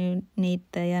don't need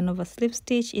the yarn over slip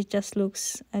stitch. It just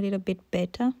looks a little bit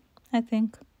better, I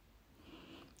think,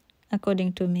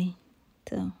 according to me.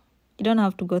 So you don't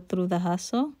have to go through the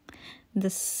hassle. The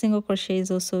single crochet is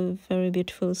also a very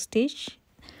beautiful stitch.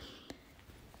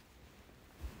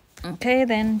 Okay,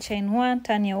 then chain 1,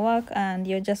 turn your work, and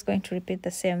you're just going to repeat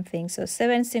the same thing. So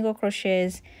 7 single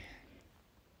crochets,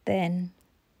 then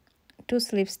 2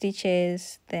 slip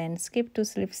stitches, then skip 2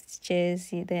 slip stitches,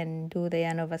 then do the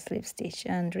yarn over slip stitch,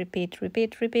 and repeat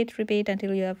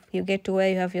until you get to where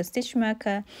you have your stitch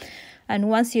marker. And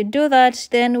once you do that,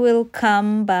 then we'll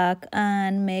come back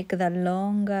and make the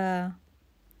longer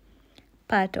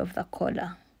part of the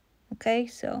collar. Okay,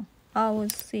 so I will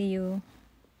see you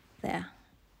there.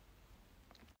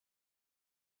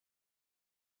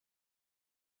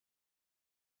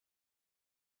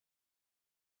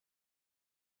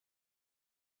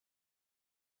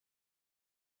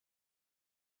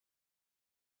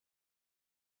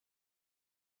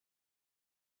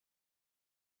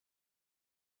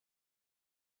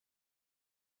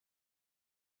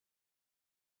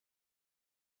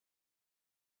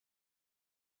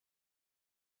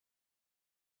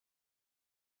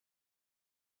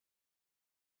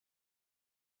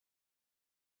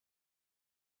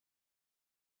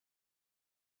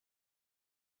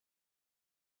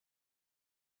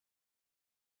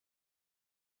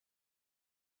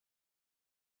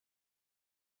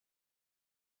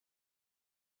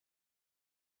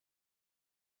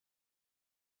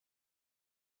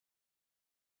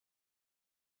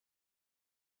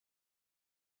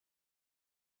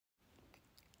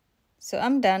 So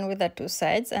I'm done with the 2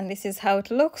 sides, and this is how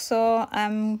it looks. So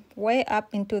I'm way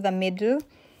up into the middle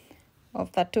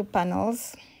of the 2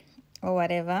 panels or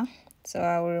whatever. So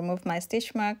I will remove my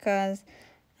stitch markers,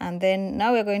 and then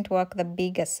now we're going to work the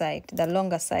bigger side, the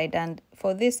longer side. And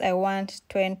for this I want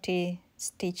 20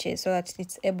 stitches so that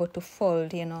it's able to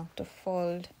fold, you know, to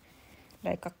fold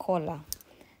like a collar.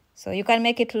 So you can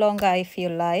make it longer if you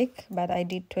like, but I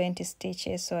did 20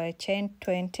 stitches, so I chained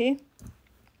 20.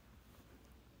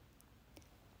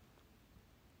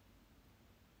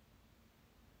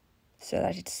 So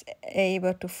that it's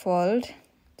able to fold.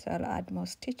 So I'll add more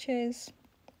stitches.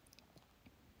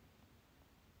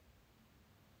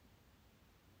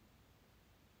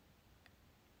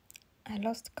 I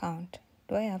lost count.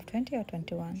 Do I have 20 or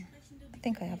 21? I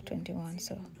think I have 21,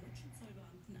 so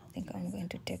I think I'm going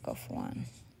to take off 1.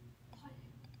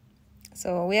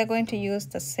 So we are going to use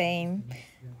the same.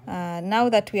 Now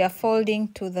that we are folding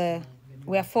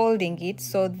it,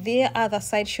 so the other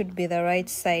side should be the right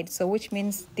side. So which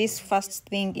means this first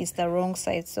thing is the wrong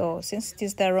side. So since it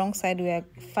is the wrong side, we are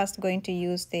first going to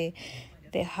use the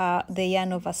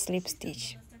yarn over slip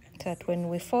stitch, so that when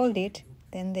we fold it,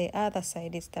 then the other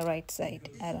side is the right side.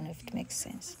 I don't know if it makes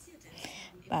sense,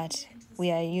 but we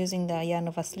are using the yarn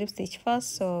over slip stitch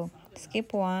first. So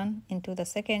skip 1 into the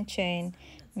second chain,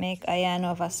 make a yarn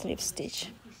over slip stitch.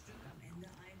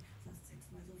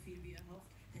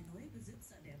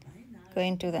 Go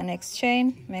into the next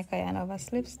chain, make a yarn over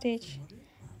slip stitch,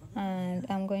 and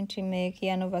I'm going to make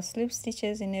yarn over slip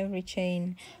stitches in every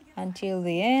chain until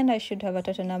the end. I should have a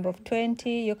total number of 20.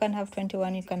 You can have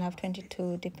 21, you can have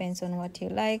 22, depends on what you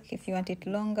like. If you want it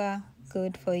longer,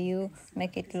 good for you,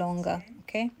 make it longer.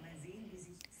 Okay,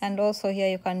 and also here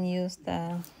you can use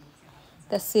the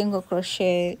single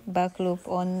crochet back loop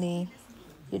only.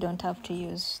 You don't have to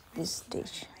use this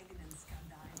stitch.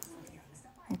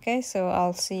 Okay, so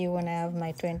I'll see you when I have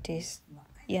my 20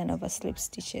 yarn over slip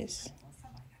stitches.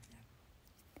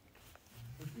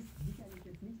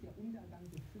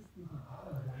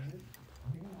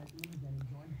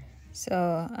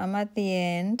 So I'm at the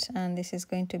end, and this is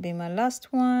going to be my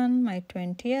last one, my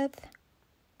 20th.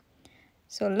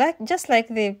 So just like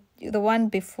the one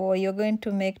before, you're going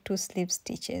to make 2 slip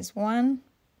stitches, 1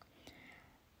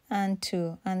 and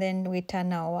 2, and then we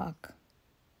turn our work.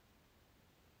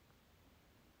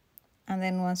 And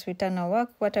then once we turn our work,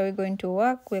 what are we going to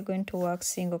work? We're going to work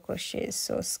single crochets.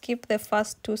 So skip the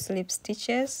first 2 slip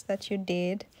stitches that you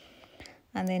did,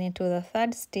 and then into the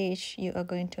 3rd stitch you are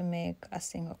going to make a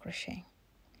single crochet.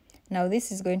 Now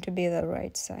this is going to be the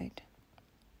right side.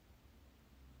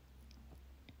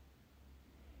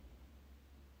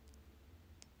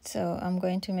 So I'm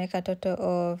going to make a total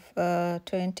of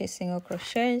 20 single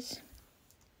crochets.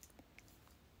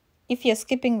 If you're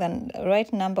skipping the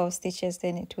right number of stitches,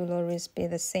 then it will always be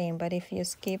the same. But if you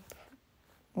skip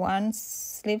one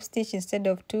slip stitch instead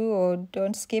of two, or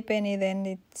don't skip any,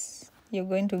 then you're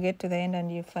going to get to the end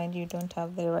and you find you don't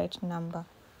have the right number.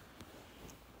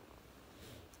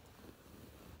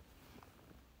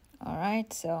 All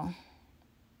right, so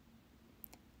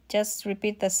just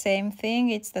repeat the same thing.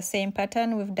 It's the same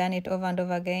pattern. We've done it over and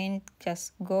over again.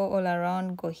 Just go all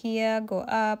around, go here, go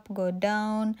up, go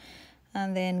down,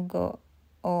 and then go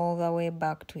all the way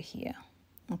back to here.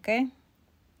 Okay,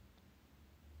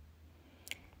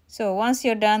 so once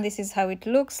you're done, this is how it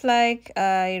looks like.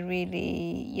 I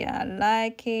really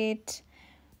like it.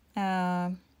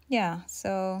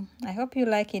 So I hope you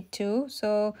like it too.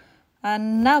 So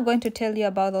I'm now going to tell you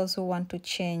about those who want to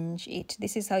change it.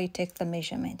 This is how you take the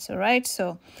measurements. All right,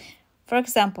 so for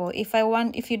example,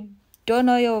 if you don't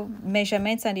know your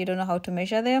measurements and you don't know how to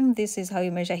measure them, this is how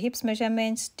you measure hips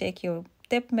measurements. Take your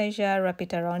tape measure, wrap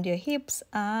it around your hips,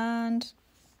 and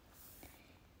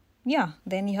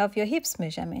then you have your hips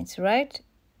measurements, right?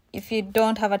 If you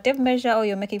don't have a tape measure or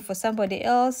you're making for somebody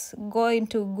else, go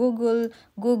into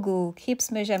Google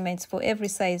hips measurements for every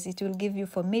size. It will give you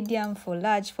for medium, for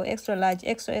large, for extra large,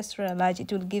 extra large. It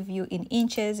will give you in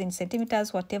inches, in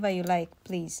centimeters, whatever you like.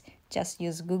 Please just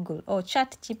use Google or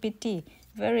ChatGPT.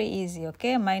 Very easy,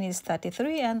 okay? Mine is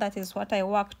 33 and that is what I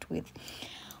worked with.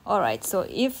 All right, so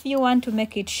if you want to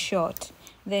make it short,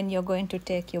 then you're going to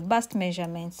take your bust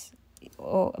measurements,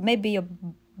 or maybe your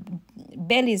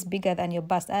belly is bigger than your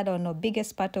bust, I don't know,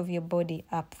 biggest part of your body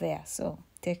up there. So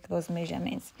take those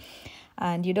measurements,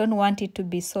 and you don't want it to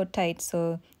be so tight,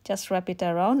 so just wrap it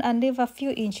around and leave a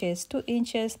few inches, 2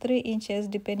 inches, 3 inches,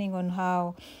 depending on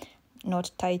how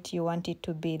not tight you want it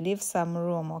to be. Leave some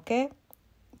room, okay?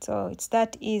 So it's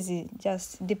that easy.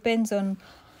 Just depends on,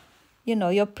 you know,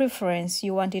 your preference.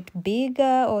 You want it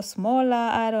bigger or smaller,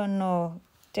 I don't know.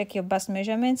 Take your bust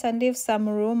measurements and leave some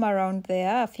room around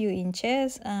there, a few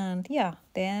inches, and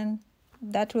then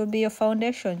that will be your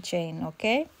foundation chain,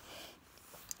 okay?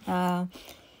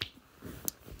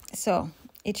 So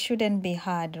it shouldn't be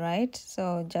hard, right?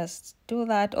 So just do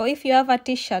that. Or if you have a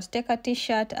t-shirt, take a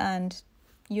t-shirt and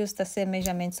use the same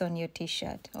measurements on your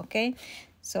t-shirt, okay?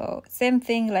 So same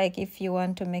thing, like if you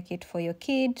want to make it for your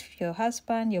kid, your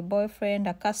husband, your boyfriend,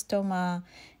 a customer,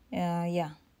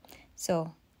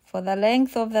 So for the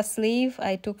length of the sleeve,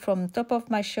 I took from top of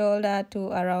my shoulder to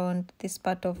around this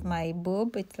part of my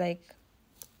boob. It's like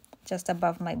just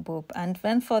above my boob. And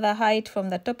then for the height from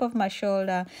the top of my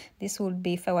shoulder, this would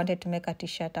be if I wanted to make a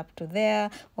t-shirt up to there,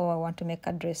 or I want to make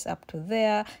a dress up to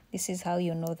there. This is how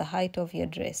you know the height of your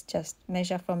dress. Just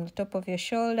measure from the top of your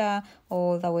shoulder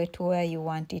all the way to where you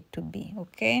want it to be,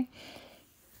 okay?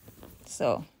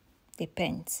 So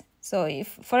depends. So if,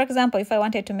 for example, if I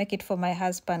wanted to make it for my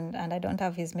husband and I don't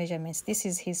have his measurements, this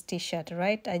is his t-shirt,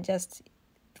 right? I just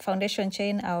foundation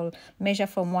chain, I'll measure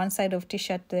from one side of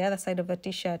t-shirt to the other side of the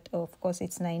t-shirt. Of course,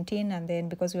 it's 19, and then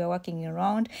because we are working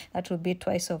around, that will be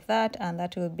twice of that, and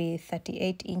that will be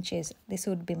 38 inches. This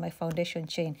would be my foundation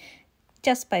chain,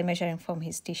 just by measuring from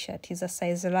his t-shirt. He's a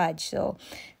size large, so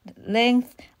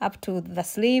length up to the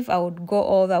sleeve, I would go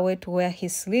all the way to where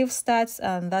his sleeve starts,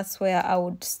 and that's where I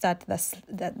would start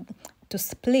to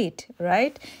split,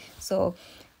 right? So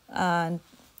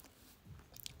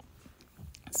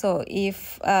so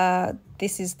if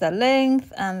this is the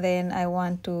length, and then I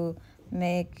want to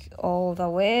make all the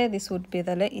way, this would be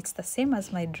the length. It's the same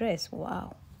as my dress.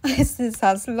 Wow. This is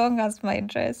as long as my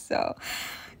dress. So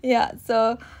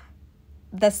so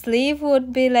the sleeve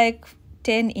would be like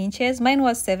 10 inches. Mine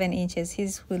was 7 inches.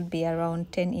 His will be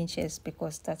around 10 inches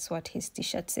because that's what his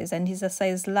t-shirt says, and he's a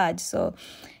size large. So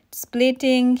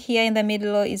splitting here in the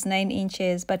middle is 9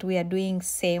 inches, but we are doing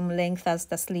same length as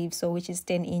the sleeve, so which is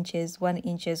 10 inches. 1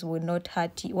 inch will not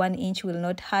hurt you. 1 inch will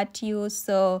not hurt you.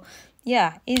 So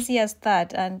easy as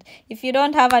that. And if you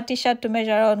don't have a t-shirt to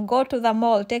measure on, go to the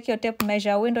mall, take your tape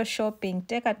measure, window shopping,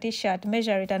 take a t-shirt,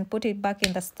 measure it, and put it back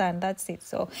in the stand. That's it.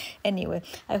 So anyway,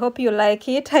 I hope you like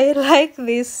it. I like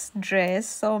this dress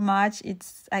so much.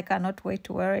 I cannot wait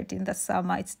to wear it in the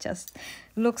summer. It's just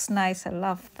looks nice. I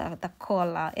love the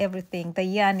collar, everything. The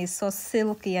yarn is so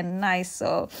silky and nice,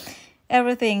 so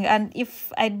everything. And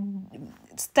if I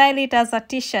style it as a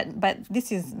t-shirt, but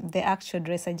this is the actual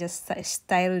dress, I just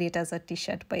style it as a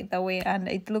t-shirt, by the way, and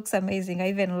it looks amazing. I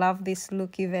even love this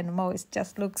look even more. It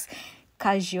just looks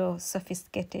casual,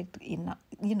 sophisticated,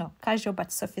 casual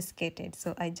but sophisticated.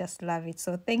 So I just love it.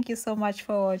 So thank you so much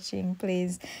for watching.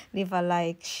 Please leave a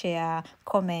like, share,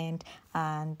 comment,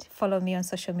 and follow me on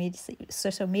social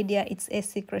media. It's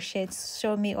AC Crochets.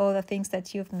 Show me all the things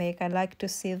that you've made. I like to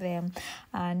see them.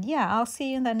 And yeah, I'll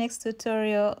see you in the next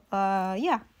tutorial.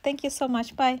 Yeah, thank you so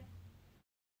much. Bye.